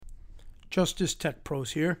Justice Tech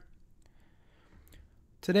Pros here.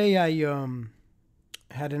 Today I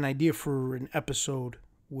had an idea for an episode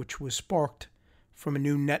which was sparked from a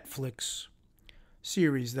new Netflix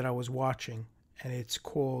series that I was watching, and it's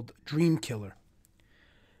called Dream Killer.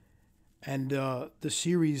 And the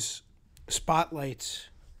series spotlights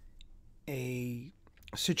a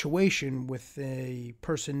situation with a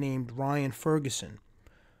person named Ryan Ferguson,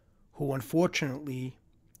 who unfortunately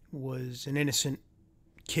was an innocent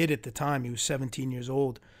kid at the time. He was 17 years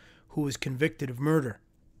old, who was convicted of murder.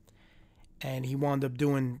 And he wound up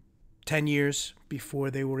doing 10 years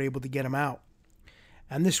before they were able to get him out.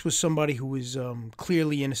 And this was somebody who was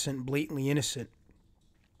clearly innocent, blatantly innocent.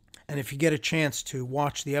 And if you get a chance to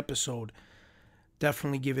watch the episode,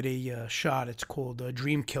 definitely give it a shot. It's called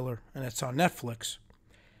Dream Killer, and it's on Netflix.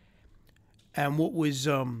 And what was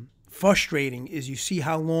frustrating is you see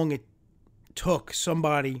how long it took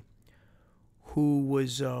somebody who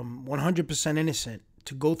was 100% innocent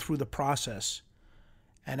to go through the process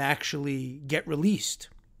and actually get released.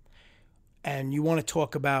 And you want to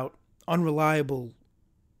talk about unreliable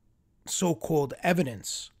so-called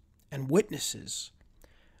evidence and witnesses.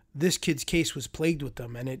 This kid's case was plagued with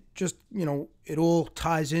them, and it just, it all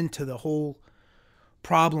ties into the whole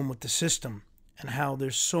problem with the system and how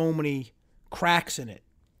there's so many cracks in it.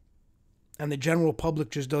 And the general public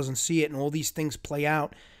just doesn't see it, and all these things play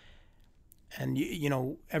out. And,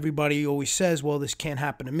 everybody always says, well, this can't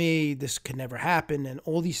happen to me, this could never happen, and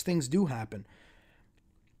all these things do happen.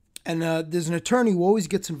 And there's an attorney who always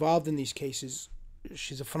gets involved in these cases.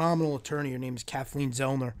 She's a phenomenal attorney. Her name is Kathleen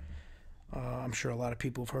Zellner. I'm sure a lot of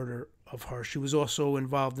people have heard of her. She was also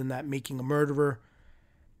involved in that Making a Murderer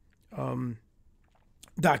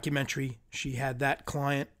documentary. She had that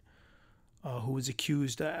client who was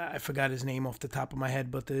accused. I forgot his name off the top of my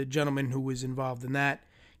head, but the gentleman who was involved in that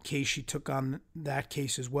case, she took on that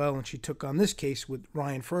case as well, and she took on this case with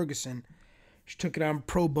Ryan Ferguson. She took it on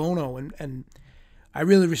pro bono, and I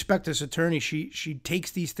really respect this attorney. She takes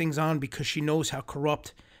these things on because she knows how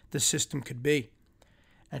corrupt the system could be.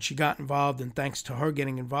 And she got involved, and thanks to her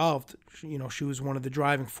getting involved, she was one of the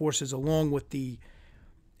driving forces along with the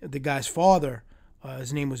guy's father.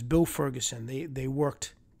 His name was Bill Ferguson. They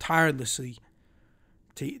worked tirelessly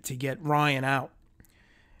to get Ryan out.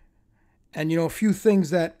 And, a few things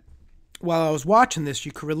that, while I was watching this,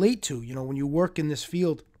 you could relate to. When you work in this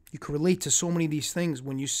field, you could relate to so many of these things.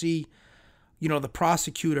 When you see, the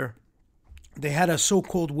prosecutor, they had a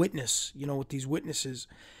so-called witness, with these witnesses.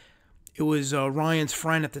 It was Ryan's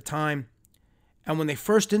friend at the time. And when they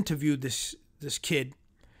first interviewed this kid,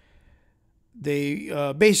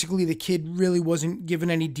 they basically, the kid really wasn't given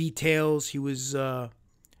any details. He was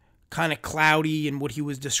kind of cloudy in what he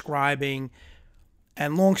was describing.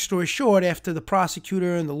 And long story short, after the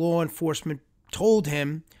prosecutor and the law enforcement told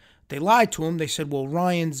him, they lied to him. They said, well,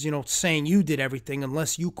 Ryan's, saying you did everything.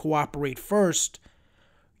 Unless you cooperate first,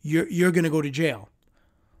 you're going to go to jail.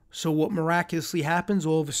 So what miraculously happens,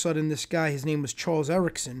 all of a sudden, this guy, his name was Charles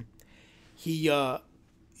Erickson, he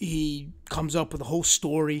comes up with a whole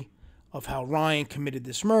story of how Ryan committed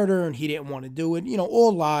this murder and he didn't want to do it.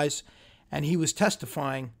 All lies. And he was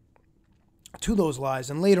testifying to those lies.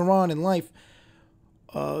 And later on in life,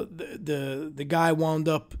 the guy wound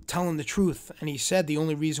up telling the truth, and he said the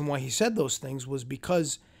only reason why he said those things was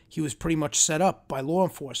because he was pretty much set up by law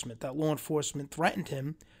enforcement. That law enforcement threatened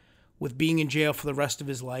him with being in jail for the rest of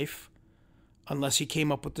his life unless he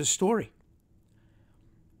came up with this story.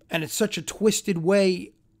 And it's such a twisted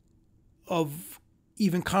way of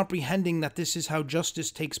even comprehending that this is how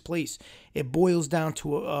justice takes place. It boils down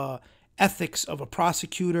to ethics of a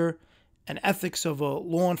prosecutor and ethics of a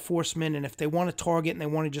law enforcement, and if they want to target and they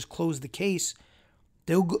want to just close the case,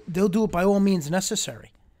 they'll do it by all means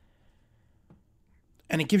necessary.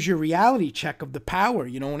 And it gives you a reality check of the power,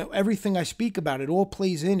 and everything I speak about, it all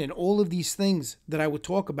plays in, and all of these things that I would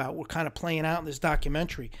talk about were kind of playing out in this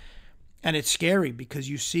documentary. And it's scary because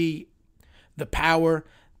you see the power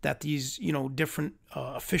that these, different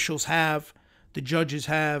officials have, the judges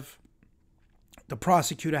have, the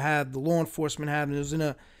prosecutor had, the law enforcement had, and it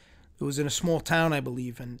was in a small town, I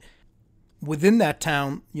believe, and within that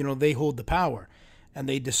town, they hold the power, and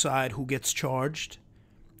they decide who gets charged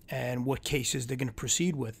and what cases they're going to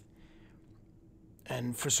proceed with.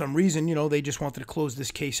 And for some reason, they just wanted to close this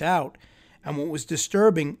case out. And what was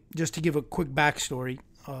disturbing, just to give a quick backstory,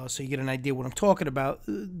 so you get an idea what I'm talking about,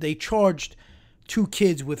 they charged 2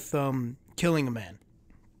 kids with killing a man.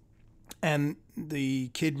 And the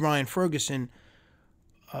kid, Ryan Ferguson,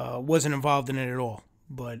 wasn't involved in it at all.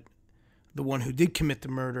 But the one who did commit the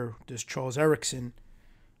murder, this Charles Erickson,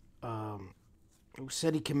 who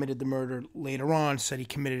said he committed the murder, later on said he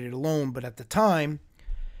committed it alone, but at the time,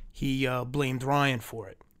 he blamed Ryan for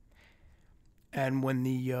it. And when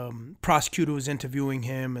the prosecutor was interviewing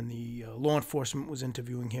him and the law enforcement was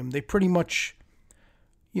interviewing him, they pretty much,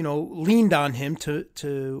 leaned on him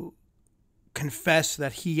to confess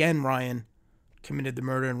that he and Ryan committed the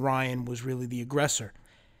murder and Ryan was really the aggressor.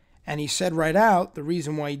 And he said right out the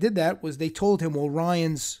reason why he did that was they told him, well,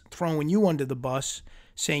 Ryan's throwing you under the bus,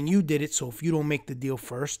 saying you did it, so if you don't make the deal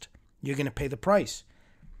first, you're going to pay the price.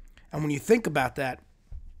 And when you think about that,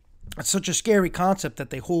 it's such a scary concept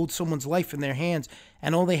that they hold someone's life in their hands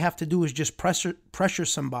and all they have to do is just pressure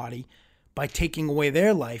somebody by taking away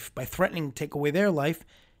their life, by threatening to take away their life,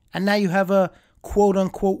 and now you have a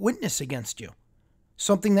quote-unquote witness against you.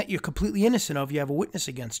 Something that you're completely innocent of, you have a witness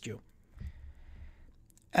against you.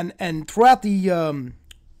 And throughout the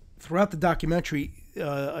documentary,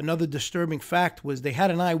 another disturbing fact was they had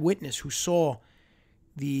an eyewitness who saw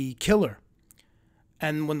the killer.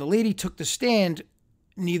 And when the lady took the stand,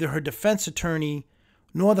 neither her defense attorney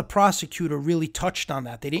nor the prosecutor really touched on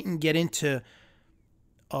that. They didn't get into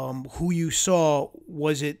who you saw.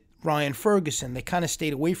 Was it Ryan Ferguson? They kind of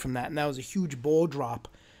stayed away from that, and that was a huge ball drop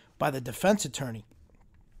by the defense attorney.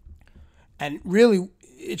 And really,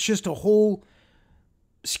 it's just a whole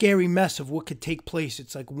scary mess of what could take place.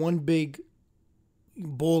 It's like one big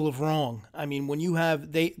ball of wrong. I mean, when you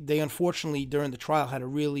have, they unfortunately during the trial had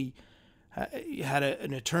an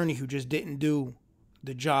attorney who just didn't do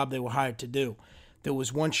the job they were hired to do. There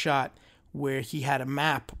was one shot where he had a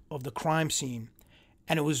map of the crime scene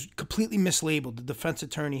and it was completely mislabeled. The defense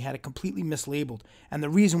attorney had it completely mislabeled. And the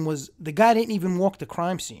reason was the guy didn't even walk the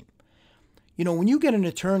crime scene. When you get an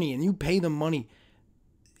attorney and you pay them money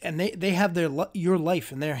and they have your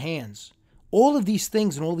life in their hands, all of these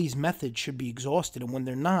things and all these methods should be exhausted. And when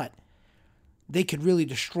they're not, they could really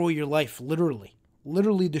destroy your life,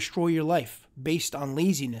 literally destroy your life based on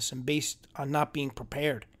laziness and based on not being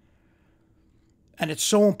prepared. And it's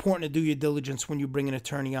so important to do your diligence when you bring an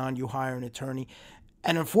attorney on, you hire an attorney.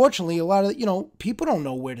 And unfortunately, a lot of, people don't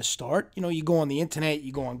know where to start. You go on the internet,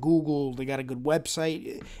 you go on Google, they got a good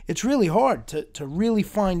website. It's really hard to really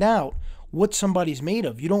find out what somebody's made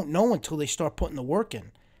of. You don't know until they start putting the work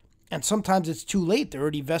in. And sometimes it's too late. They're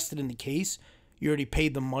already vested in the case. You already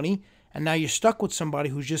paid them money. And now you're stuck with somebody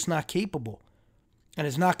who's just not capable and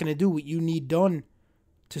is not going to do what you need done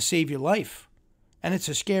to save your life. And it's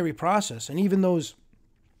a scary process. And even those,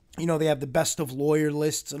 they have the best of lawyer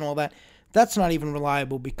lists and all that. That's not even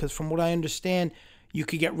reliable because from what I understand, you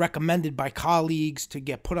could get recommended by colleagues to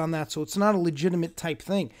get put on that. So it's not a legitimate type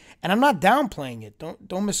thing. And I'm not downplaying it.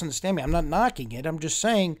 Don't misunderstand me. I'm not knocking it. I'm just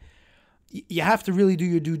saying you have to really do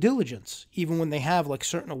your due diligence. Even when they have like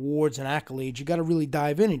certain awards and accolades, you got to really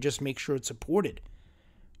dive in and just make sure it's supported.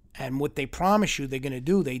 And what they promise you they're going to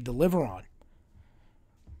do, they deliver on.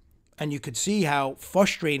 And you could see how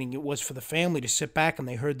frustrating it was for the family to sit back and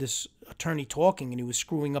they heard this attorney talking and he was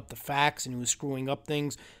screwing up the facts and he was screwing up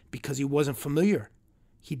things because he wasn't familiar.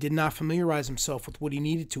 He did not familiarize himself with what he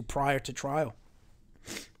needed to prior to trial.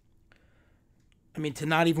 I mean, to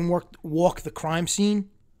not even walk the crime scene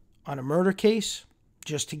on a murder case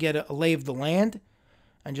just to get a lay of the land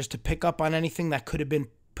and just to pick up on anything that could have been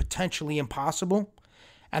potentially impossible.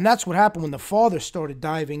 And that's what happened when the father started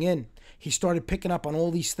diving in. He started picking up on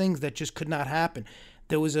all these things that just could not happen.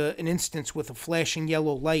 There was an instance with a flashing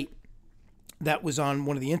yellow light that was on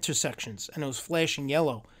one of the intersections, and it was flashing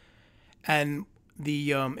yellow. And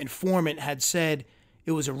the informant had said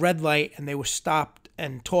it was a red light, and they were stopped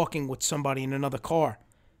and talking with somebody in another car.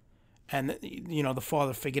 And, the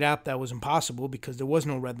father figured out that was impossible because there was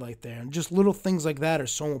no red light there. And just little things like that are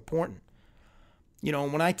so important.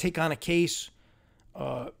 When I take on a case,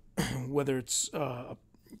 whether it's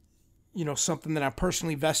something that I'm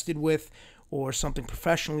personally vested with or something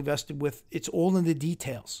professionally vested with, it's all in the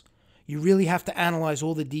details. You really have to analyze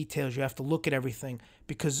all the details. You have to look at everything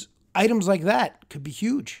because items like that could be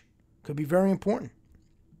huge, could be very important.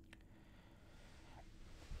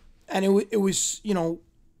 And it was,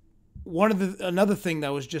 another thing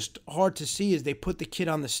that was just hard to see is they put the kid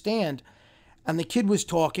on the stand and the kid was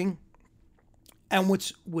talking. And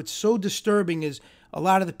what's so disturbing is a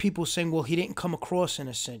lot of the people saying, well, he didn't come across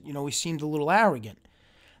innocent. He seemed a little arrogant.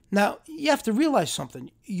 Now, you have to realize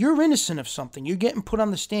something. You're innocent of something. You're getting put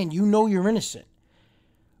on the stand. You know you're innocent.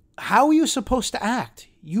 How are you supposed to act?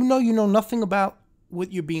 You know nothing about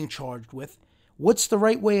what you're being charged with. What's the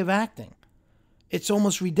right way of acting? It's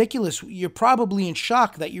almost ridiculous. You're probably in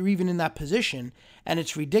shock that you're even in that position, and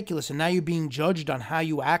it's ridiculous. And now you're being judged on how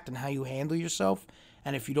you act and how you handle yourself.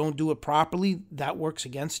 And if you don't do it properly, that works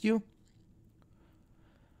against you.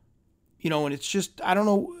 And it's just, I don't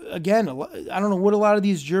know, again, I don't know what a lot of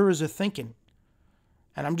these jurors are thinking.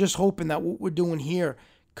 And I'm just hoping that what we're doing here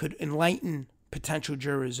could enlighten potential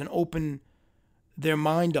jurors and open their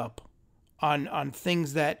mind up on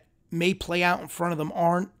things that may play out in front of them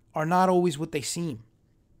are not always what they seem.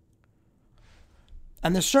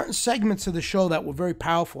 And there's certain segments of the show that were very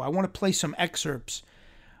powerful. I want to play some excerpts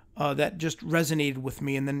that just resonated with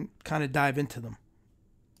me and then kind of dive into them.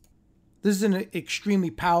 This is an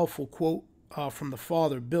extremely powerful quote from the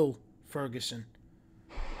father, Bill Ferguson.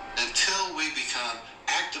 Until we become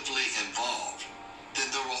actively involved, then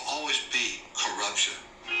there will always be corruption.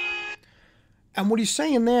 And what he's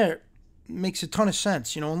saying there makes a ton of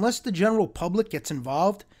sense. Unless the general public gets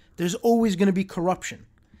involved, there's always going to be corruption.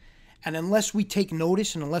 And unless we take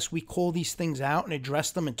notice and unless we call these things out and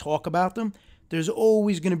address them and talk about them, there's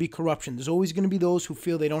always going to be corruption. There's always going to be those who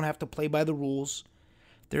feel they don't have to play by the rules.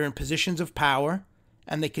 They're in positions of power,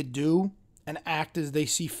 and they could do and act as they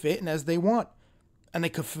see fit and as they want. And they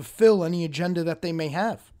could fulfill any agenda that they may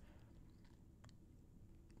have.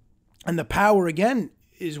 And the power, again,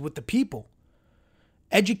 is with the people.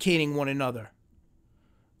 Educating one another.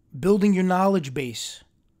 Building your knowledge base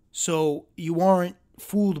so you aren't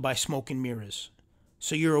fooled by smoke and mirrors.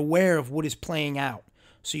 So you're aware of what is playing out.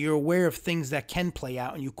 So you're aware of things that can play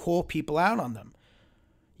out, and you call people out on them.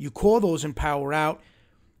 You call those in power out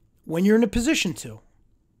when you're in a position to.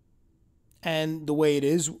 And the way it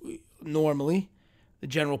is, normally, the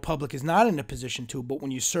general public is not in a position to, but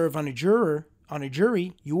when you serve on a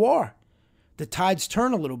jury, you are. The tides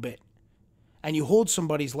turn a little bit, and you hold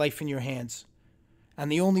somebody's life in your hands.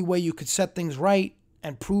 And the only way you could set things right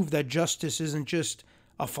and prove that justice isn't just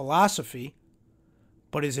a philosophy,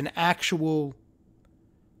 but is an actual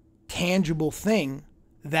tangible thing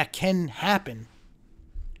that can happen,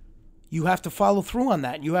 you have to follow through on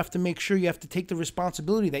that. You have to make sure, you have to take the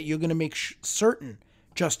responsibility that you're going to make certain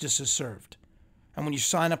justice is served. And when you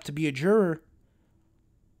sign up to be a juror,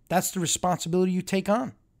 that's the responsibility you take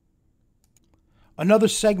on. Another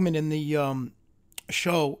segment in the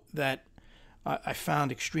show that I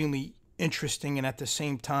found extremely interesting and at the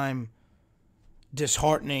same time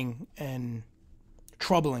disheartening and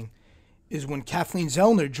troubling is when Kathleen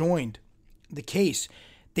Zellner joined the case.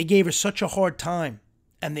 They gave her such a hard time,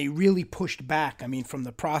 and they really pushed back. I mean, from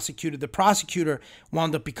the prosecutor. The prosecutor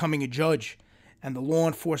wound up becoming a judge, and the law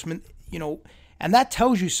enforcement, and that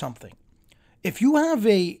tells you something. If you have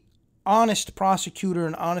a honest prosecutor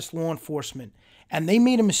and honest law enforcement, and they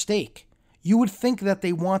made a mistake, you would think that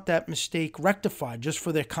they want that mistake rectified just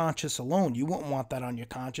for their conscience alone. You wouldn't want that on your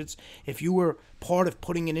conscience. If you were part of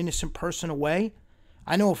putting an innocent person away,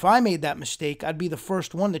 I know if I made that mistake, I'd be the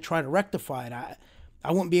first one to try to rectify it.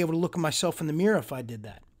 I wouldn't be able to look at myself in the mirror if I did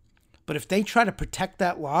that. But if they try to protect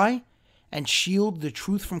that lie and shield the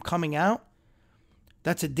truth from coming out,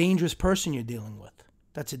 that's a dangerous person you're dealing with.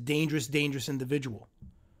 That's a dangerous, dangerous individual.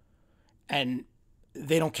 And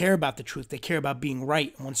they don't care about the truth. They care about being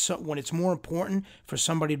right. When it's more important for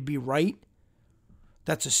somebody to be right,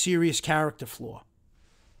 that's a serious character flaw.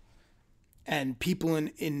 And people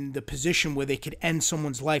in the position where they could end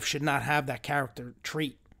someone's life should not have that character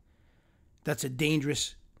trait. That's a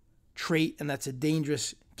dangerous trait, and that's a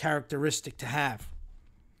dangerous characteristic to have.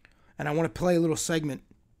 And I want to play a little segment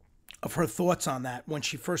of her thoughts on that when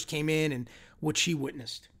she first came in and what she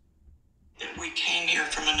witnessed. We came here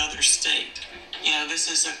from another state. This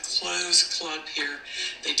is a closed club here.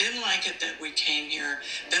 They didn't like it that we came here.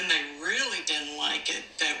 Then they really didn't like it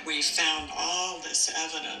that we found all this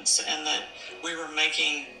evidence and that we were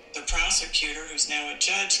making the prosecutor, who's now a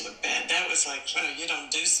judge, look bad. That was like, oh, you don't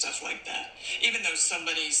do stuff like that. Even though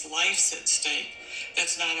somebody's life's at stake,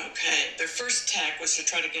 that's not okay. Their first tack was to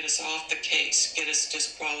try to get us off the case, get us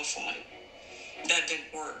disqualified. That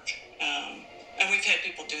didn't work. And we've had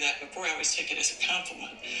people do that before. I always take it as a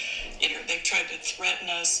compliment. They've tried to threaten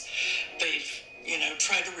us. They've,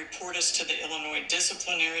 tried to report us to the Illinois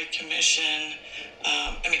Disciplinary Commission.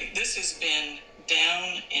 This has been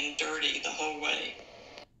down and dirty the whole way.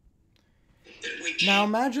 Now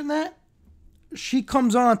imagine that. She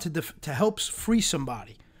comes on to help free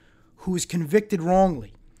somebody who is convicted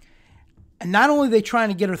wrongly. And not only are they trying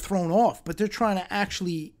to get her thrown off, but they're trying to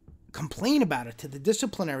actually complain about it to the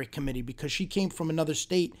disciplinary committee because she came from another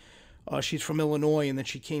state. She's from Illinois, and then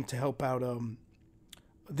she came to help out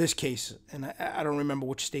this case. And I don't remember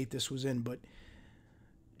which state this was in, but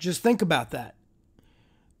just think about that.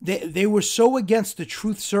 They were so against the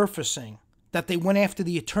truth surfacing that they went after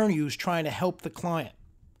the attorney who's trying to help the client.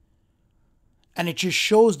 And it just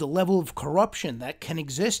shows the level of corruption that can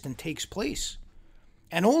exist and takes place.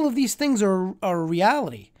 And all of these things are a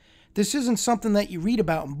reality. This isn't something that you read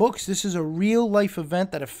about in books. This is a real life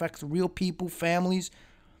event that affects real people, families.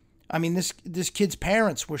 I mean, this kid's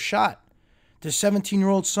parents were shot. The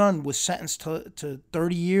 17-year-old son was sentenced to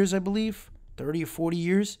 30 years, I believe, 30 or 40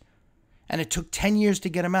 years. And it took 10 years to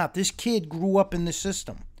get him out. This kid grew up in this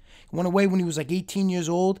system. He went away when he was like 18 years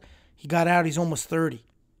old. He got out, he's almost 30.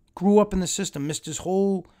 Grew up in the system, missed his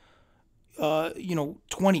whole,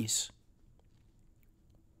 20s.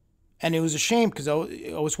 And it was a shame because I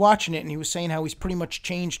was watching it and he was saying how he's pretty much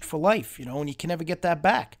changed for life, and you can never get that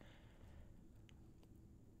back.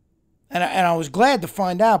 And I was glad to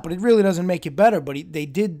find out, but it really doesn't make it better. But they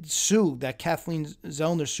did sue, that Kathleen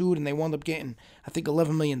Zellner sued, and they wound up getting, I think,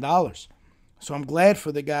 $11 million. So I'm glad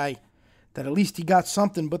for the guy that at least he got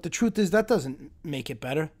something. But the truth is that doesn't make it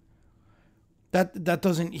better. That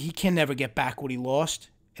doesn't, he can never get back what he lost.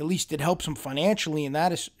 At least it helps him financially in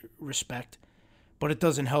that respect. But it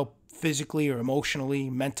doesn't help physically or emotionally,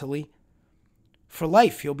 mentally. For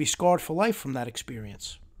life, he'll be scarred for life from that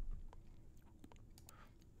experience.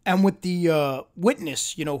 And with the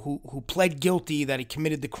witness, who pled guilty that he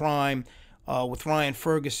committed the crime with Ryan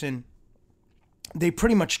Ferguson, they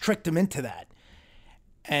pretty much tricked him into that.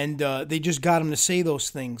 And they just got him to say those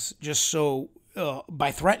things just so, by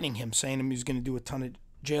threatening him, saying he was going to do a ton of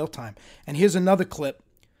jail time. And here's another clip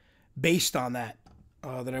based on that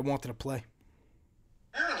that I wanted to play.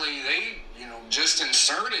 Apparently, they, just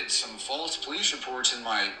inserted some false police reports in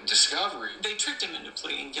my discovery. They tricked him into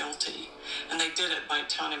pleading guilty, and they did it by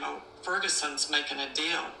telling him, oh, Ferguson's making a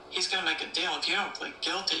deal. He's going to make a deal. If you don't plead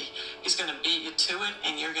guilty, he's going to beat you to it,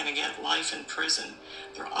 and you're going to get life in prison.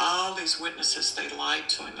 There are all these witnesses they lied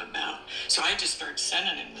to him about. So I just started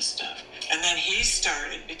sending him the stuff. And then he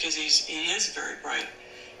started, because he is very bright,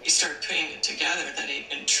 he started putting it together that he'd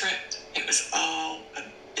been tricked. It was all a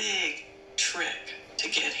big trick to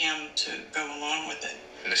get him to go along with it.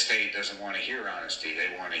 And the state doesn't want to hear honesty.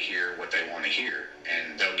 They want to hear what they want to hear.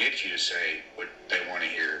 And they'll get you to say what they want to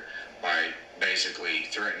hear by basically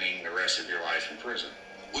threatening the rest of your life in prison.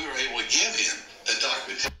 We were able to give him the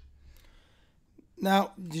documentation.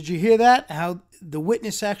 Now, did you hear that? How the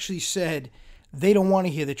witness actually said they don't want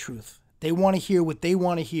to hear the truth. They want to hear what they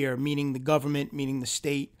want to hear, meaning the government, meaning the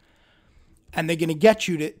state. And they're going to get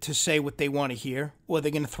you to say what they want to hear, or they're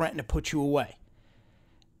going to threaten to put you away.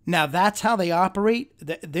 Now, that's how they operate.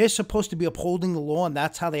 They're supposed to be upholding the law, and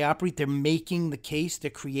that's how they operate. They're making the case. They're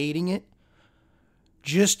creating it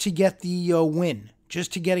just to get the win,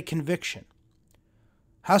 just to get a conviction.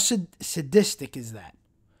 How sadistic is that?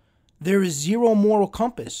 There is zero moral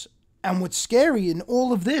compass. And what's scary in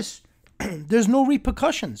all of this, there's no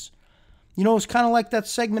repercussions. It's kind of like that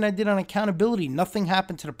segment I did on accountability. Nothing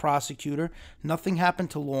happened to the prosecutor. Nothing happened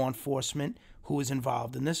to law enforcement who was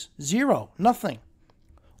involved in this. Zero. Nothing.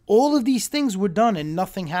 All of these things were done and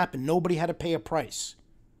nothing happened. Nobody had to pay a price.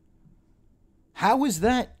 How is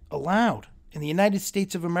that allowed in the United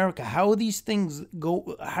States of America? How do these things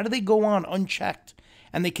go? How do they go on unchecked?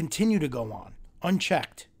 And they continue to go on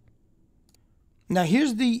unchecked. Now,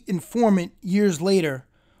 here's the informant years later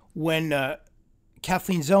when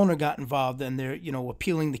Kathleen Zellner got involved and they're,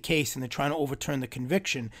 appealing the case and they're trying to overturn the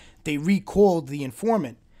conviction. They recalled the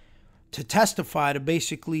informant to testify to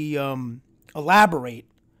basically elaborate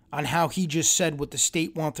on how he just said what the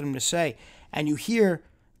state wanted him to say. And you hear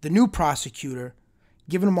the new prosecutor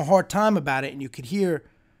giving him a hard time about it, and you could hear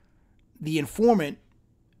the informant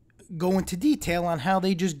go into detail on how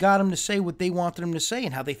they just got him to say what they wanted him to say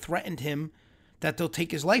and how they threatened him that they'll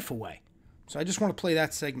take his life away. So I just want to play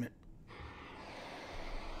that segment.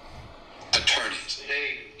 Attorneys.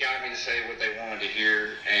 They got me to say what they wanted to hear,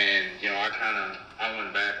 and I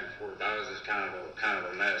went back and forth. I was just kind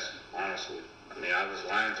of a mess, honestly. I mean, I was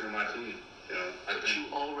lying through my teeth. But you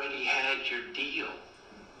already had your deal.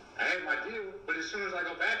 I had my deal, but as soon as I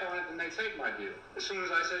go back on it, then they take my deal. As soon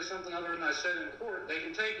as I say something other than I said in court, they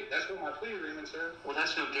can take it. That's what my plea agreement said. Well,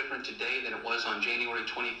 that's no different today than it was on January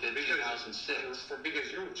 25th, 2006.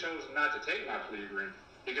 Because you chose not to take my plea agreement.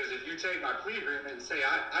 Because if you take my plea agreement and say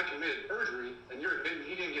I committed perjury, then you're admitting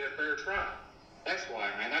you didn't get a fair trial. That's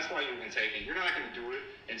why, man. That's why you're going to take it. You're not going to do it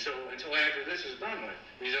until after this is done with,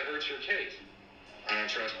 because it hurts your case. I don't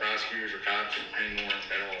trust prosecutors or cops anymore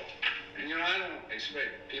at all. And, I don't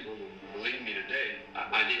expect people to believe me today.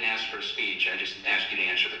 I didn't ask for a speech. I just asked you to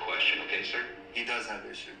answer the question, okay, sir? He does have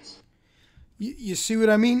issues. You see what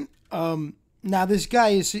I mean? Now, this guy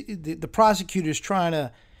is, the prosecutor's trying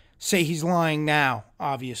to say he's lying now,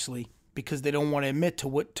 obviously, because they don't want to admit to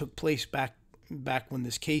what took place back when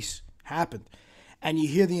this case happened. And you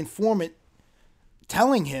hear the informant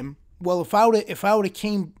telling him, well, if I would have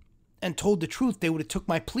came and told the truth, they would have took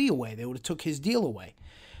my plea away. They would have took his deal away.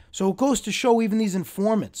 So it goes to show even these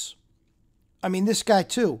informants. I mean, this guy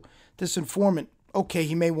too, this informant, okay,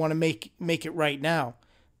 he may want to make it right now,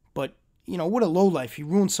 but, you know, what a lowlife. He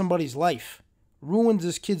ruined somebody's life, ruined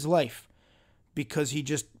this kid's life because he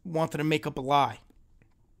just wanted to make up a lie.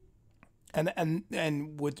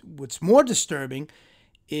 And what's more disturbing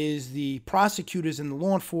is the prosecutors and the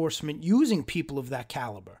law enforcement using people of that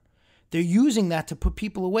caliber. They're using that to put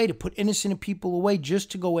people away, to put innocent people away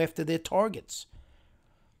just to go after their targets.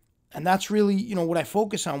 And that's really, you know, what I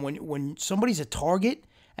focus on when somebody's a target,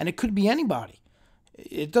 and it could be anybody.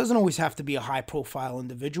 It doesn't always have to be a high-profile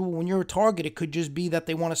individual. When you're a target, it could just be that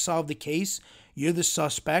they want to solve the case. You're the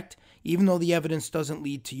suspect. Even though the evidence doesn't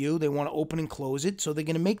lead to you, they want to open and close it, so they're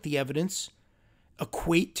going to make the evidence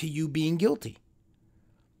equate to you being guilty.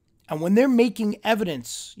 And when they're making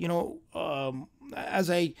evidence, you know, as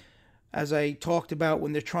I talked about,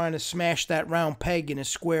 when they're trying to smash that round peg in a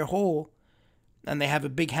square hole, and they have a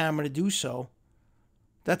big hammer to do so,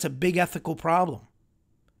 that's a big ethical problem.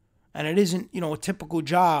 And it isn't, you know, a typical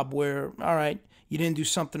job where, all right, you didn't do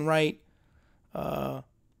something right.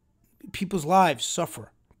 People's lives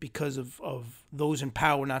suffer because of those in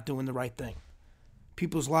power not doing the right thing.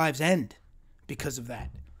 People's lives end because of that.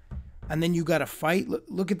 And then you got to fight.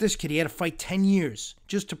 Look at this kid. He had to fight 10 years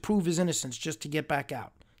just to prove his innocence, just to get back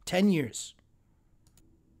out. 10 years.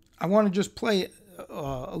 I want to just play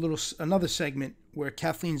another segment where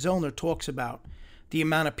Kathleen Zellner talks about the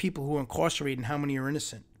amount of people who are incarcerated and how many are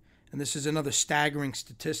innocent. And this is another staggering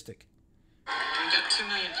statistic. We've got 2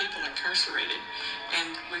 million people incarcerated,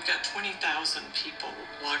 and we've got 20,000 people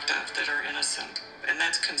locked up that are innocent, and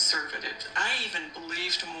that's conservative. I even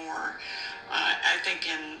believed more, I think,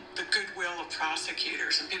 in the goodwill of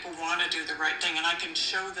prosecutors, and people want to do the right thing, and I can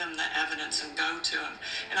show them the evidence and go to them.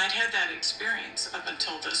 And I'd had that experience up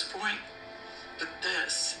until this point. But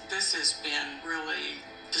this has been really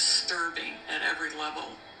disturbing at every level.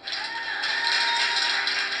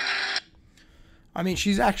 I mean,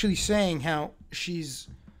 she's actually saying how she's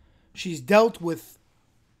dealt with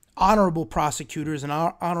honorable prosecutors and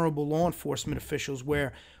honorable law enforcement officials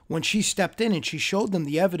where when she stepped in and she showed them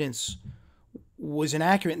the evidence was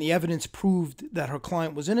inaccurate and the evidence proved that her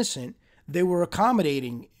client was innocent, they were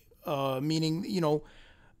accommodating, meaning, you know,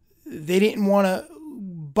 they didn't want to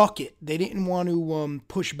bucket. They didn't want to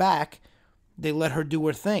push back. They let her do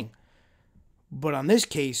her thing. But on this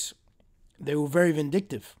case, they were very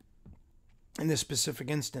vindictive in this specific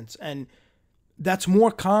instance. And that's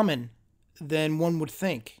more common than one would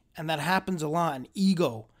think. And that happens a lot. And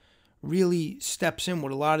ego really steps in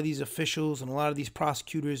with a lot of these officials and a lot of these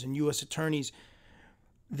prosecutors and U.S. attorneys.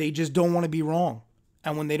 They just don't want to be wrong.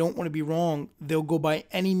 And when they don't want to be wrong, they'll go by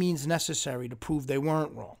any means necessary to prove they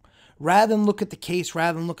weren't wrong. Rather than look at the case,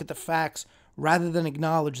 rather than look at the facts, rather than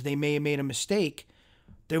acknowledge they may have made a mistake,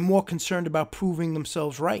 they're more concerned about proving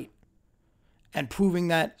themselves right and proving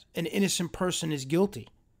that an innocent person is guilty.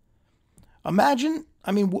 Imagine,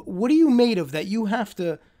 I mean, what are you made of that you have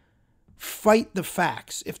to fight the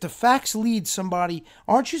facts? If the facts lead somebody,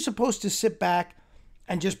 aren't you supposed to sit back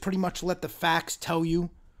and just pretty much let the facts tell you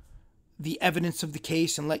the evidence of the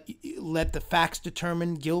case and let the facts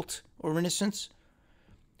determine guilt or innocence?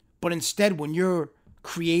 But instead, when you're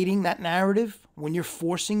creating that narrative, when you're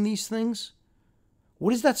forcing these things,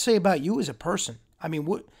 what does that say about you as a person? I mean,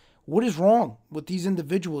 what is wrong with these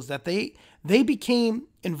individuals that they became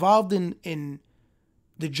involved in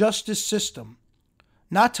the justice system,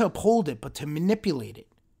 not to uphold it, but to manipulate it?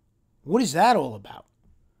 What is that all about?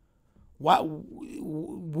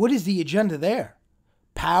 What is the agenda there?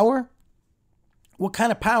 Power? What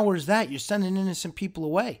kind of power is that? You're sending innocent people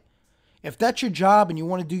away. If that's your job and you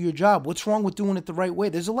want to do your job, what's wrong with doing it the right way?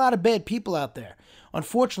 There's a lot of bad people out there.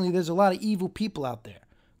 Unfortunately, there's a lot of evil people out there.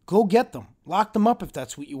 Go get them. Lock them up if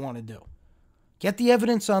that's what you want to do. Get the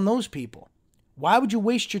evidence on those people. Why would you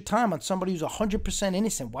waste your time on somebody who's 100%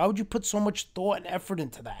 innocent? Why would you put so much thought and effort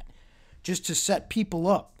into that just to set people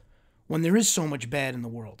up when there is so much bad in the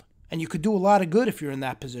world? And you could do a lot of good if you're in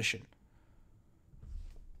that position.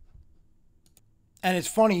 And it's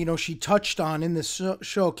funny, you know, she touched on, in this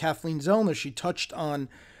show, Kathleen Zellner, she touched on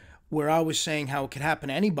where I was saying how it could happen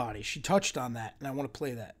to anybody. She touched on that, and I want to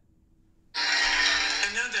play that.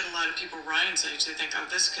 I know that a lot of people Ryan's age, they think, oh,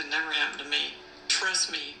 this could never happen to me.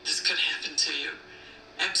 Trust me, this could happen to you.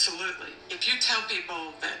 Absolutely. If you tell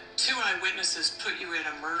people that 2 eyewitnesses put you in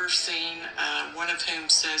a murder scene, one of whom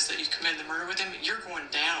says that you committed the murder with him, you're going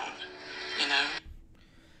down, you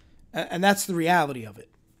know? And that's the reality of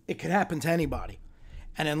it. It could happen to anybody.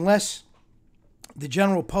 And unless the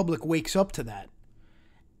general public wakes up to that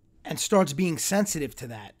and starts being sensitive to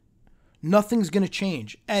that, nothing's going to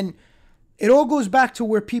change. And it all goes back to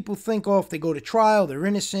where people think, oh, if they go to trial, they're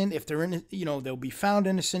innocent. If they're in, they'll be found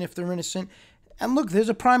innocent if they're innocent. And look, there's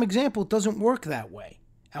a prime example. It doesn't work that way.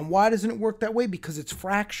 And why doesn't it work that way? Because it's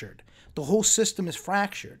fractured. The whole system is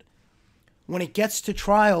fractured. When it gets to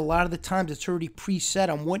trial, a lot of the times it's already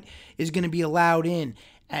preset on what is going to be allowed in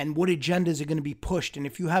and what agendas are going to be pushed. And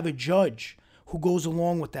if you have a judge who goes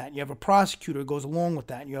along with that, and you have a prosecutor who goes along with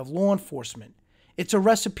that, and you have law enforcement, it's a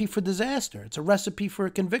recipe for disaster. It's a recipe for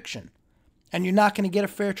a conviction. And you're not going to get a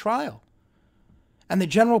fair trial. And the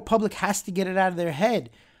general public has to get it out of their head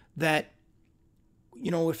that,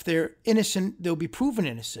 if they're innocent, they'll be proven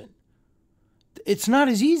innocent. It's not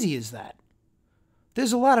as easy as that.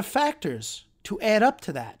 There's a lot of factors to add up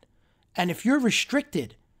to that. And if you're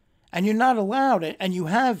restricted and you're not allowed, and you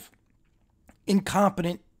have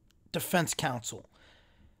incompetent defense counsel,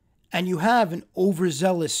 and you have an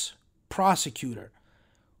overzealous prosecutor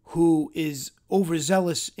who is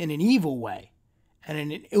overzealous in an evil way and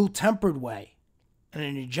in an ill-tempered way and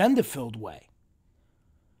an agenda-filled way,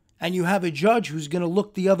 and you have a judge who's going to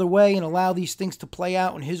look the other way and allow these things to play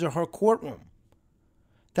out in his or her courtroom,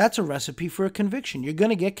 that's a recipe for a conviction. You're going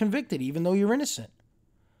to get convicted even though you're innocent.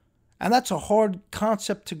 And that's a hard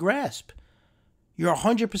concept to grasp. You're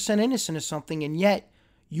 100% innocent of something, and yet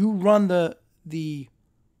you run the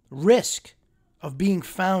risk of being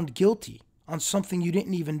found guilty on something you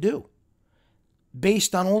didn't even do,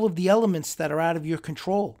 based on all of the elements that are out of your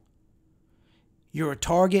control. You're a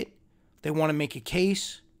target. They want to make a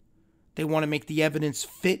case. They want to make the evidence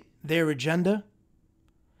fit their agenda.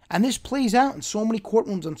 And this plays out in so many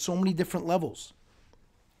courtrooms on so many different levels.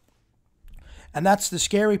 And that's the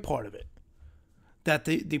scary part of it, that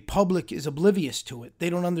the public is oblivious to it. They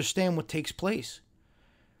don't understand what takes place.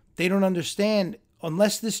 They don't understand,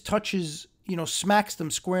 unless this touches, smacks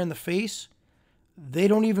them square in the face, they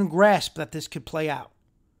don't even grasp that this could play out.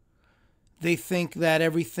 They think that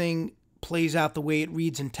everything plays out the way it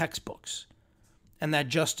reads in textbooks, and that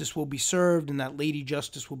justice will be served and that Lady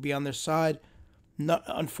Justice will be on their side. No,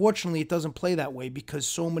 unfortunately, it doesn't play that way, because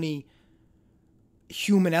so many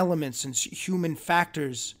human elements and human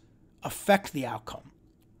factors affect the outcome.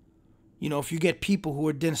 If you get people who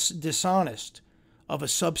are dishonest, of a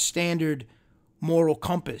substandard moral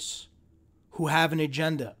compass, who have an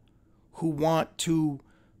agenda, who want to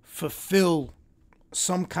fulfill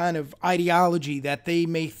some kind of ideology that they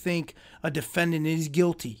may think a defendant is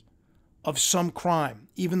guilty of some crime,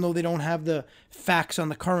 even though they don't have the facts on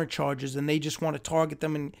the current charges, and they just want to target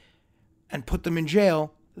them and put them in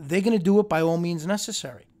jail, they're going to do it by all means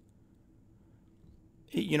necessary.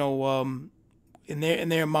 In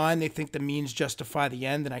their mind, they think the means justify the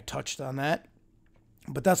end, and I touched on that.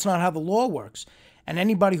 But that's not how the law works. And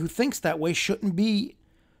anybody who thinks that way shouldn't be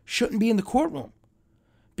in the courtroom.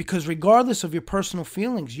 Because regardless of your personal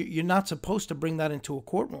feelings, you're not supposed to bring that into a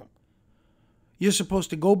courtroom. You're supposed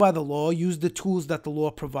to go by the law, use the tools that the law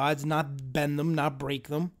provides, not bend them, not break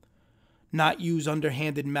them, not use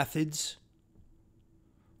underhanded methods.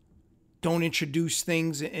 Don't introduce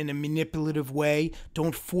things in a manipulative way.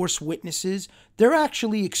 Don't force witnesses. They're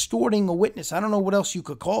actually extorting a witness. I don't know what else you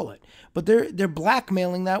could call it, but they're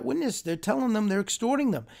blackmailing that witness. They're telling them, they're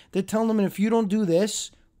extorting them. They're telling them, if you don't do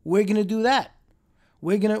this, we're going to do that.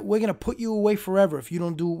 We're going to put you away forever if you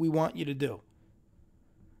don't do what we want you to do.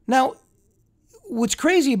 Now, what's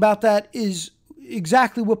crazy about that is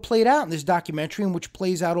exactly what played out in this documentary, and which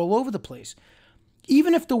plays out all over the place.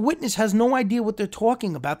 Even if the witness has no idea what they're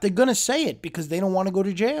talking about, they're going to say it because they don't want to go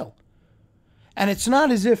to jail. And it's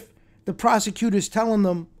not as if the prosecutor's telling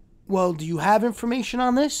them, well, do you have information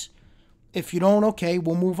on this? If you don't, okay,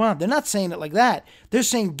 we'll move on. They're not saying it like that. They're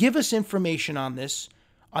saying, give us information on this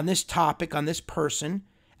topic, on this person,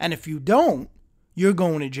 and if you don't, you're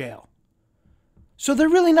going to jail. So they're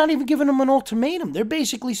really not even giving them an ultimatum. They're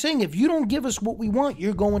basically saying, if you don't give us what we want,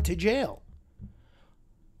 you're going to jail.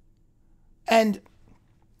 And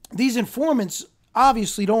these informants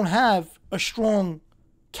obviously don't have a strong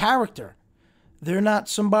character. They're not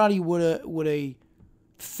somebody with a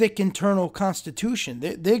thick internal constitution.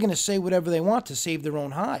 They're going to say whatever they want to save their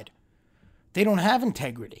own hide. They don't have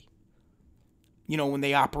integrity. When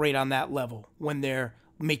they operate on that level, when they're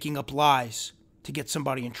making up lies to get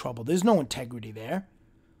somebody in trouble. There's no integrity there.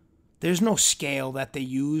 There's no scale that they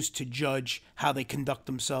use to judge how they conduct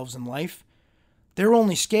themselves in life. Their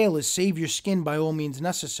only scale is save your skin by all means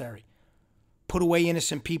necessary. Put away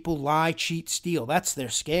innocent people, lie, cheat, steal. That's their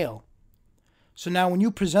scale. So now when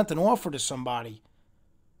you present an offer to somebody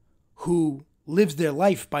who lives their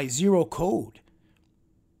life by zero code,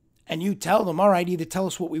 and you tell them, all right, either tell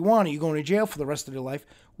us what we want or you're going to jail for the rest of their life,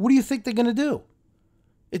 what do you think they're going to do?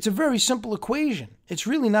 It's a very simple equation. It's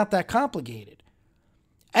really not that complicated.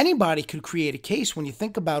 Anybody could create a case when you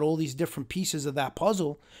think about all these different pieces of that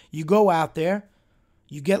puzzle. You go out there,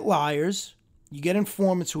 you get liars, you get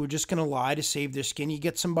informants who are just going to lie to save their skin. You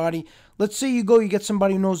get somebody, let's say you get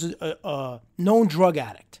somebody who knows a known drug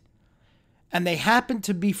addict, and they happen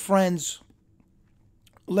to be friends,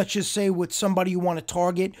 let's just say with somebody you want to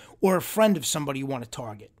target or a friend of somebody you want to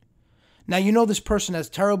target. Now, you know this person has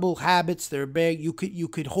terrible habits, they're big, you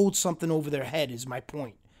could hold something over their head is my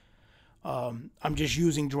point. I'm just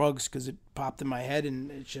using drugs because it popped in my head,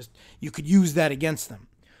 and it's just, you could use that against them.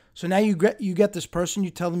 So now you get this person,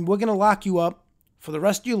 you tell them, we're going to lock you up for the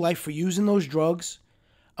rest of your life for using those drugs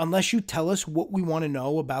unless you tell us what we want to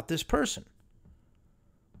know about this person.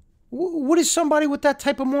 What is somebody with that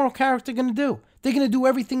type of moral character going to do? They're going to do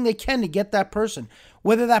everything they can to get that person.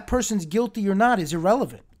 Whether that person's guilty or not is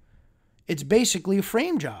irrelevant. It's basically a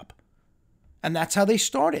frame job. And that's how they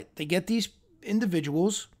start it. They get these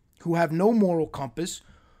individuals who have no moral compass,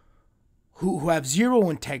 who have zero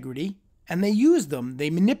integrity, and they use them. They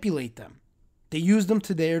manipulate them. They use them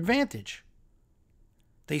to their advantage.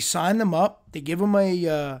 They sign them up. They give them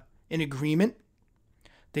an agreement.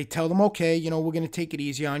 They tell them, okay, we're going to take it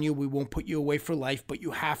easy on you. We won't put you away for life, but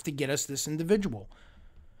you have to get us this individual.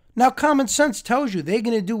 Now, common sense tells you they're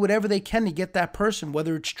going to do whatever they can to get that person.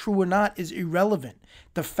 Whether it's true or not is irrelevant.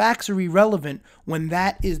 The facts are irrelevant when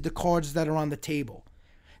that is the cards that are on the table.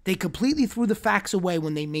 They completely threw the facts away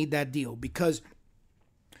when they made that deal because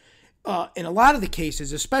in a lot of the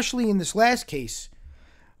cases, especially in this last case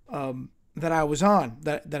that I was on,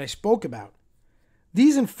 that I spoke about,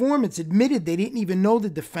 these informants admitted they didn't even know the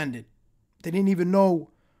defendant. They didn't even know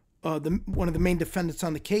one of the main defendants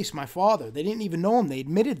on the case, my father. They didn't even know him. They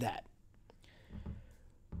admitted that.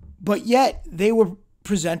 But yet, they were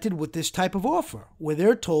presented with this type of offer where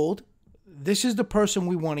they're told, this is the person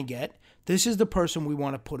we want to get. This is the person we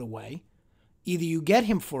want to put away. Either you get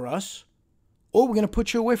him for us, or we're going to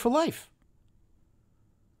put you away for life.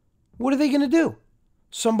 What are they going to do?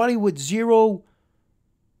 Somebody with zero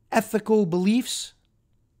ethical beliefs,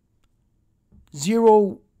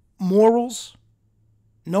 zero morals,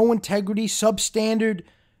 no integrity, substandard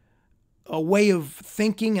way of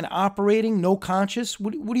thinking and operating, no conscience.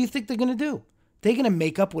 What do you think they're going to do? They're going to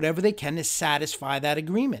make up whatever they can to satisfy that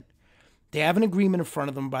agreement. They have an agreement in front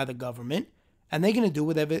of them by the government, and they're going to do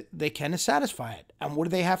whatever they can to satisfy it. And what do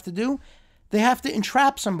they have to do? They have to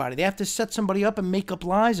entrap somebody. They have to set somebody up and make up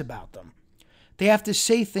lies about them. They have to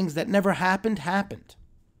say things that never happened.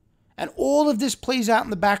 And all of this plays out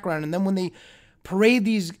in the background. And then when they parade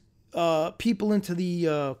these people into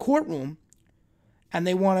the courtroom and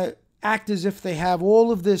they want to act as if they have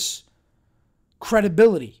all of this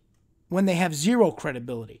credibility when they have zero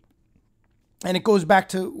credibility. And it goes back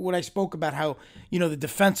to what I spoke about, how, the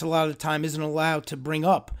defense a lot of the time isn't allowed to bring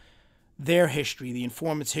up their history, the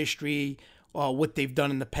informant's history, what they've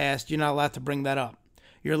done in the past. You're not allowed to bring that up.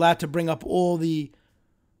 You're allowed to bring up all the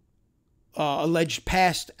alleged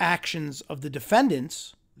past actions of the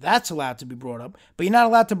defendants. That's allowed to be brought up. But you're not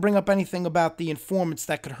allowed to bring up anything about the informants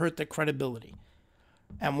that could hurt their credibility.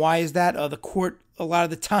 And why is that? The court a lot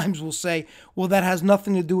of the times will say, well, that has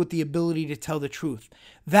nothing to do with the ability to tell the truth.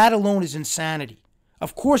 That alone is insanity.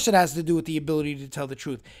 Of course it has to do with the ability to tell the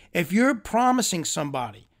truth. If you're promising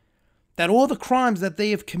somebody that all the crimes that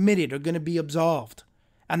they have committed are going to be absolved,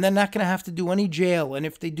 and they're not going to have to do any jail, and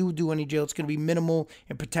if they do any jail, it's going to be minimal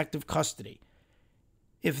in protective custody.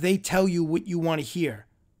 If they tell you what you want to hear,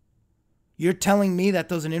 you're telling me that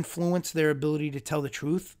doesn't influence their ability to tell the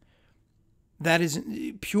truth? That is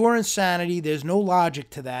pure insanity. There's no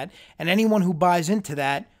logic to that. And anyone who buys into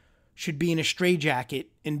that should be in a straitjacket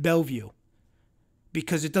in Bellevue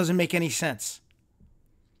because it doesn't make any sense.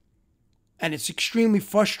 And it's extremely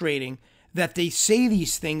frustrating that they say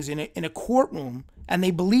these things in a courtroom and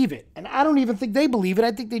they believe it. And I don't even think they believe it.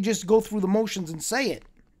 I think they just go through the motions and say it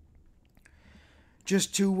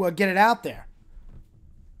just to get it out there.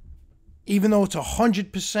 Even though it's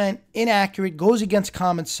 100% inaccurate, goes against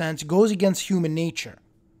common sense, goes against human nature.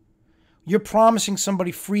 You're promising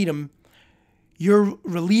somebody freedom. You're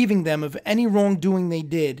relieving them of any wrongdoing they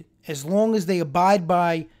did as long as they abide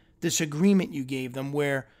by this agreement you gave them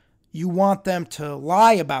where you want them to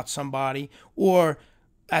lie about somebody, or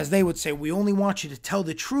as they would say, we only want you to tell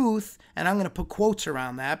the truth, and I'm going to put quotes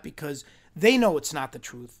around that because they know it's not the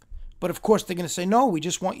truth. But of course they're going to say, no, we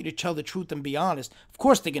just want you to tell the truth and be honest. Of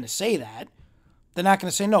course they're going to say that. They're not going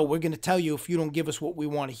to say, no, we're going to tell you if you don't give us what we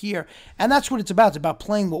want to hear. And that's what it's about. It's about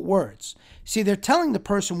playing with words. See, they're telling the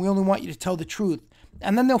person, we only want you to tell the truth.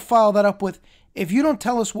 And then they'll follow that up with, if you don't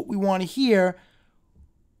tell us what we want to hear,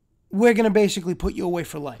 we're going to basically put you away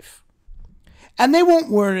for life. And they won't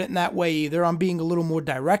word it in that way either. I'm being a little more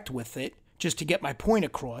direct with it just to get my point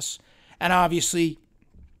across. And obviously,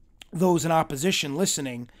 those in opposition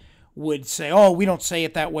listening would say, oh, we don't say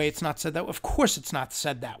it that way. It's not said that way. Of course it's not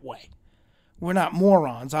said that way. We're not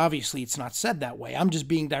morons. Obviously, it's not said that way. I'm just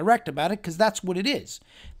being direct about it because that's what it is.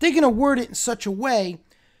 They're going to word it in such a way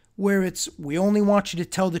where it's, we only want you to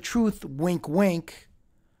tell the truth, wink, wink,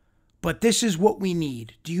 but this is what we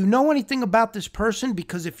need. Do you know anything about this person?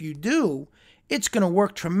 Because if you do, it's going to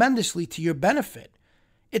work tremendously to your benefit.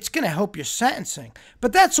 It's going to help your sentencing.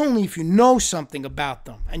 But that's only if you know something about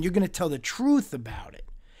them and you're going to tell the truth about it.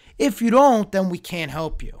 If you don't, then we can't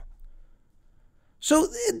help you. So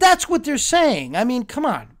that's what they're saying. I mean, come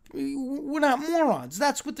on. We're not morons.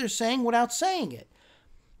 That's what they're saying without saying it.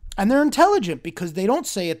 And they're intelligent because they don't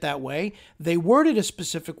say it that way. They word it a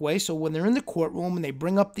specific way. So when they're in the courtroom and they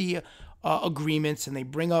bring up the agreements and they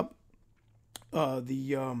bring up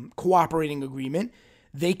the cooperating agreement,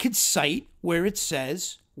 they could cite where it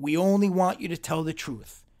says, we only want you to tell the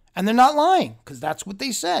truth. And they're not lying because that's what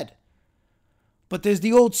they said. But there's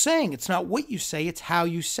the old saying, it's not what you say, it's how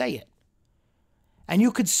you say it. And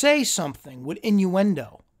you could say something with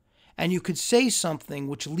innuendo. And you could say something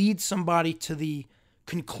which leads somebody to the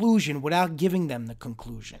conclusion without giving them the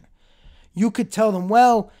conclusion. You could tell them,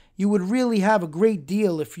 well, you would really have a great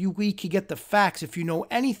deal if we could get the facts. If you know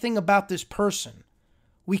anything about this person,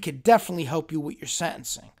 we could definitely help you with your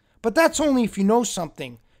sentencing. But that's only if you know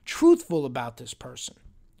something truthful about this person.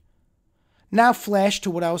 Now flash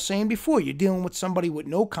to what I was saying before. You're dealing with somebody with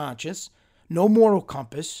no conscience, no moral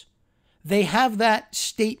compass. They have that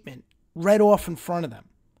statement read off in front of them.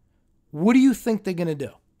 What do you think they're going to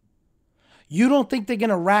do? You don't think they're going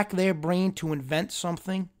to rack their brain to invent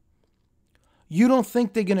something? You don't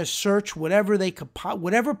think they're going to search whatever they could,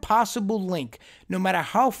 whatever possible link, no matter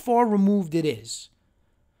how far removed it is,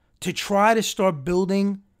 to try to start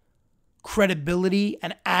building credibility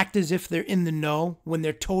and act as if they're in the know when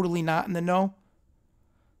they're totally not in the know?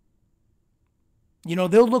 You know,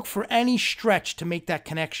 they'll look for any stretch to make that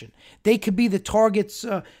connection. They could be the targets.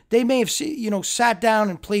 They may have, sat down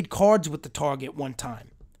and played cards with the target one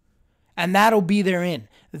time. And that'll be their in.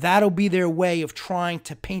 That'll be their way of trying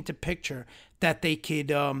to paint a picture that they could,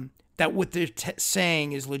 that what they're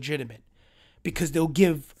saying is legitimate. Because they'll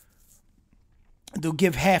give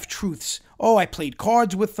half-truths. Oh, I played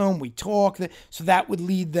cards with them, we talked. So that would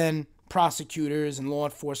lead then prosecutors and law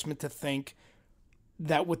enforcement to think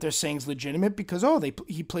that what they're saying is legitimate because,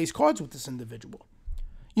 he plays cards with this individual.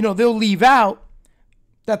 They'll leave out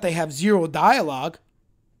that they have zero dialogue.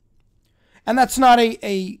 And that's not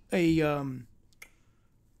a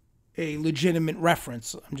legitimate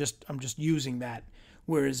reference. I'm just using that.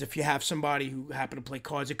 Whereas if you have somebody who happened to play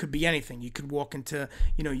cards, it could be anything. You could walk into,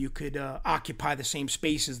 you could occupy the same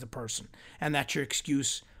space as the person. And that's your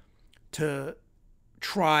excuse to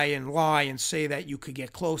try and lie and say that you could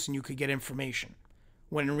get close and you could get information.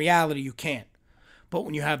 When in reality, you can't. But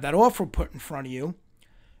when you have that offer put in front of you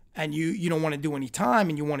and you don't want to do any time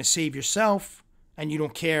and you want to save yourself and you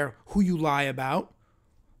don't care who you lie about,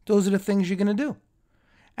 those are the things you're going to do.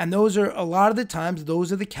 And those are, a lot of the times,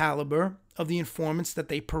 those are the caliber of the informants that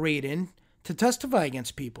they parade in to testify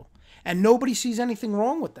against people. And nobody sees anything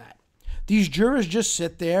wrong with that. These jurors just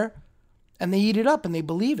sit there and they eat it up and they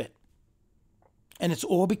believe it. And it's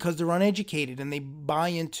all because they're uneducated and they buy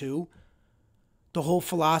into the whole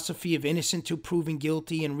philosophy of innocent till proven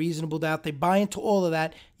guilty and reasonable doubt. They buy into all of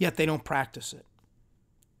that, yet they don't practice it.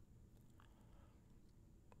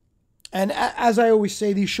 And as I always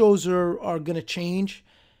say, these shows are going to change.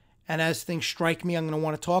 And as things strike me, I'm going to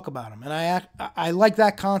want to talk about them. And I like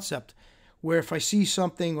that concept where if I see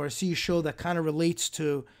something or I see a show that kind of relates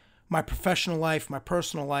to my professional life, my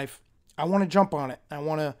personal life, I want to jump on it. I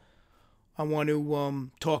want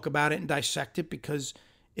to talk about it and dissect it because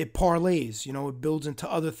it parlays, it builds into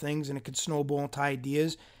other things and it could snowball into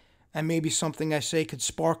ideas. And maybe something I say could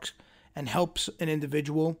spark and helps an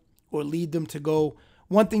individual or lead them to go.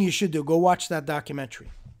 One thing you should do, go watch that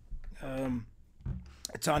documentary.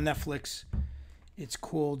 It's on Netflix. It's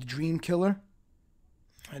called Dream Killer.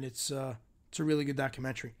 And it's a really good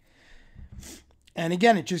documentary. And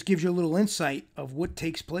again, it just gives you a little insight of what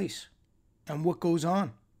takes place and what goes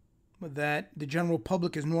on that the general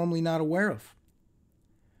public is normally not aware of.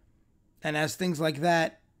 And as things like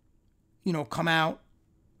that, come out,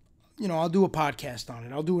 I'll do a podcast on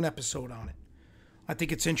it. I'll do an episode on it. I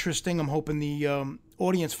think it's interesting. I'm hoping the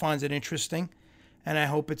audience finds it interesting. And I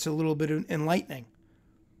hope it's a little bit enlightening.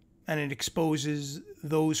 And it exposes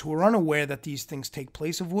those who are unaware that these things take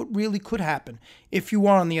place of what really could happen if you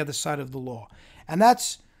are on the other side of the law. And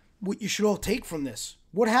that's what you should all take from this.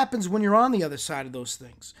 What happens when you're on the other side of those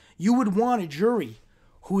things? You would want a jury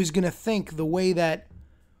who is going to think the way that,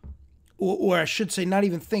 or I should say not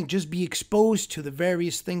even think, just be exposed to the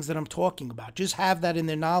various things that I'm talking about. Just have that in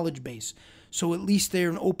their knowledge base. So at least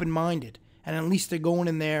they're open-minded. And at least they're going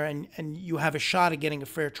in there and you have a shot at getting a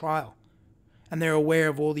fair trial. And they're aware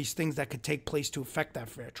of all these things that could take place to affect that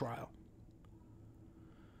fair trial.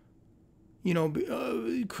 You know,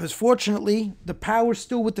 because fortunately, the power's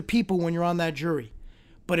still with the people when you're on that jury.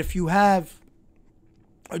 But if you have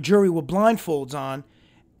a jury with blindfolds on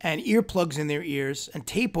and earplugs in their ears and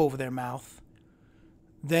tape over their mouth,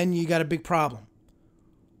 then you got a big problem.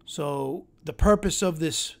 So the purpose of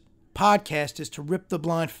this podcast is to rip the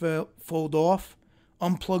blindfold off,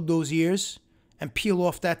 unplug those ears, and peel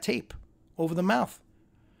off that tape over the mouth.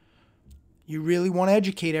 You really want to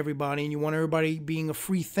educate everybody, and you want everybody being a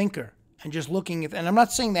free thinker and just looking at, and I'm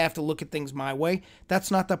not saying they have to look at things my way. That's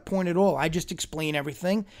not the point at all. I just explain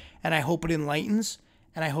everything, and I hope it enlightens,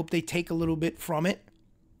 and I hope they take a little bit from it,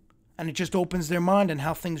 and it just opens their mind on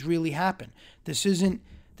how things really happen. This isn't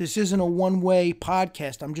a one-way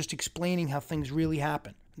podcast. I'm just explaining how things really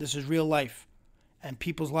happen. This is real life, and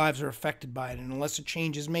people's lives are affected by it, and unless a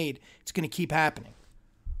change is made, it's going to keep happening.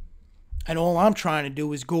 And all I'm trying to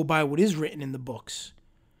do is go by what is written in the books,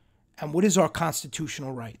 and what is our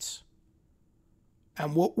constitutional rights,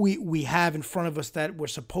 and what we have in front of us that we're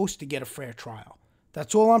supposed to get a fair trial.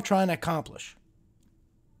 That's all I'm trying to accomplish.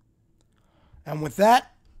 And with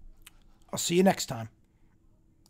that, I'll see you next time.